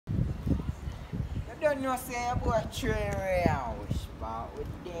don't know say about 3 rounds, but we're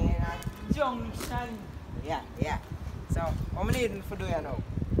there at junction. Yeah. So, what I need to do now?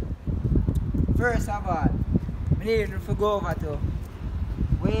 First of all, I need to go over to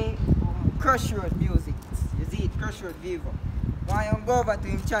where Crossroad Music. You see it, Crossroad Vivo. When you go over to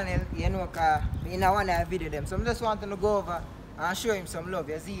his channel, you know, because I don't want to video them. So I just want to go over and show him some love.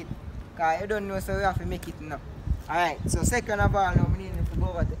 You see it? Because you don't know, so we have to make it now. Alright, so second of all, now I need to go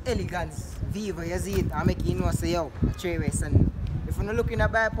over to Elegance Vivo. You see it? And make you know, say, yo, a 3-way stand. If you're not looking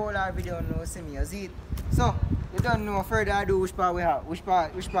at bipolar video, you see me. You see it? So, you don't know further ado which part we have. Which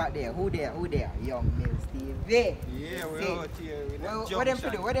part there? Who there? Young Mills TV. Yeah, we're out here with what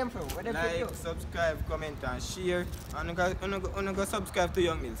them for do? Like, subscribe, comment and share. And you go subscribe to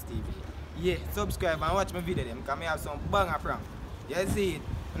Young Mills TV. Yeah, subscribe and watch my video them because I have some banger prank. You see it?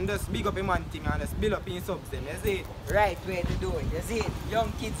 And just big up in one thing and just build up in subs them. You see it? Right way to do it. You see it?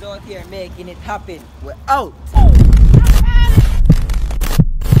 Young kids out here making it happen. We're out.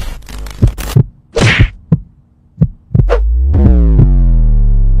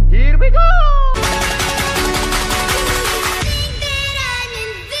 Here we go!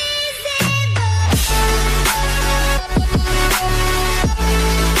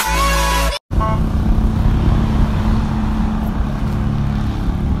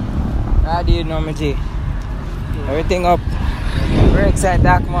 How do you know me, G? Everything up. We're excited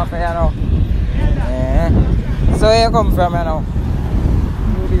to come up here now. Yeah. So where you come from, you know?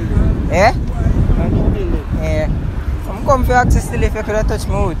 Yeah? Yeah. I'm coming for access still if you could have touched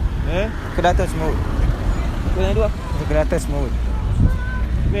my hood. Eh? Could have touched my hood. What you do? You could have touched my hood.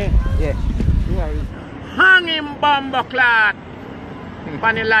 Yeah. Hang him, bomber clock!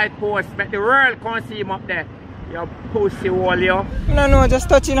 On the light post, make the world can see him up there. You pussy wall, you. No, just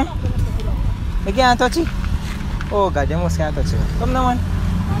touch it, you know. You can't touch it. Oh God, you must can't touch it. Come now, man.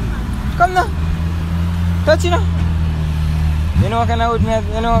 Come now. Touch it now. You know what kind of wood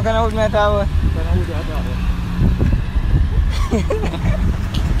me at our?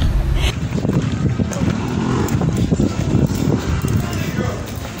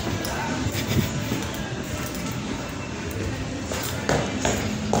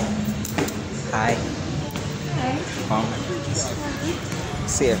 Hi.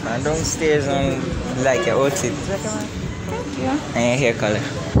 Safe and downstairs and like your outfit. Thank you. And your hair color.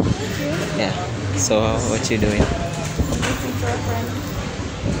 Yeah. So what you doing? Looking for a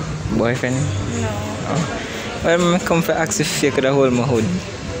friend. Boyfriend? No. Oh. Well, I come for ask if you could have hold my hood.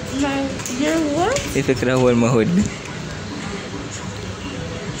 Your what? If you could have hold my hood.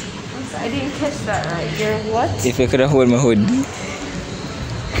 I didn't catch that right. Your what? If you could have hold my hood.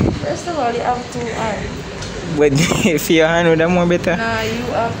 First of all, you have 2 hands. But if your hand would have more better. Nah, you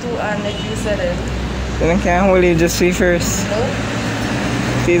have 2 hands like you said it. Then I can't hold you just free first. Nope.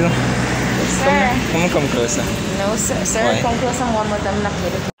 Please. Sir. Come closer. No, sir. Sir, Why? come closer and one more time knock you.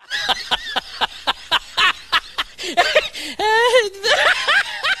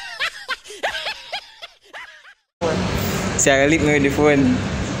 See, I lick me with the phone.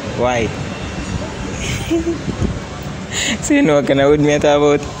 Why? So you know what kind of wood me talk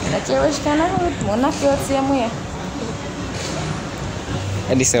about? That's your wish kind of wood. I'm knock you out same way.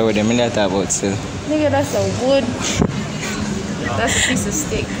 And this is what I'm talk about still. Nigga, that's a wood. That's a piece of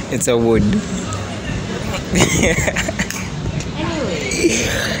stick. It's a wood.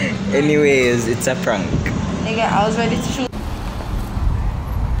 Anyways, it's a prank. Nigga, I was ready to shoot.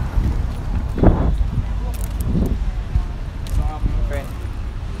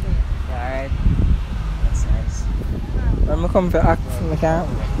 Alright. That's nice. I'm come for act.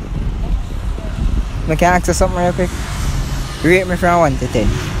 I can ask you something real quick. Rate me from 1 to 10.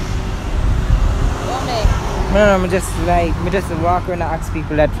 No, I just walk around and ask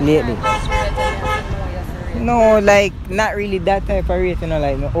people that lately. No, like not really that type of rate, you know,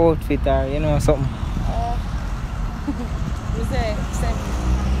 like my outfit or you know something.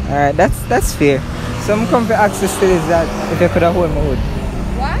 Alright, that's fair. Some come for access to this that if you could have hold my hood.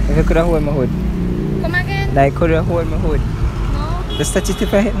 What? If you could have hold my hood. Come again? Like could have hold my hood. No. Just touch it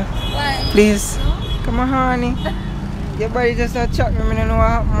if I hit now. Why? Please. No. Come on, honey. Your body just not chuck me, I don't know what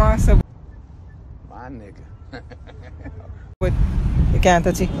happened, so. My nigga. But you can't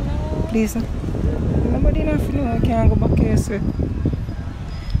touch it. No. Please. No. Nobody not feeling I can't go back here, sir.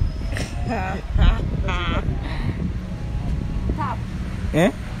 Top.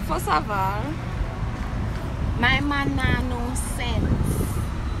 Eh? First of all, my man nah no sense.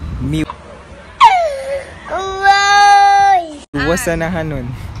 Me. What's on the hand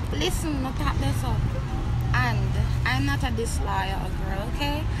on? Listen, not tap this up. And I'm not a disloyal girl,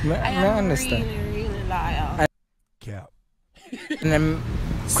 okay? I I am understand. really loyal. Cap. And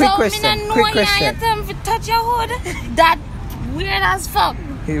quick question. You tell you touch your hood, that weird as fuck.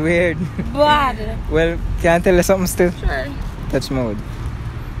 Weird. Bad. Well, can I tell you something still? Sure. Touch my hood.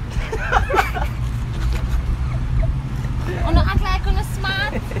 Wanna act like you're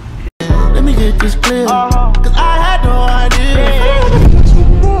smart? Let me get this clear.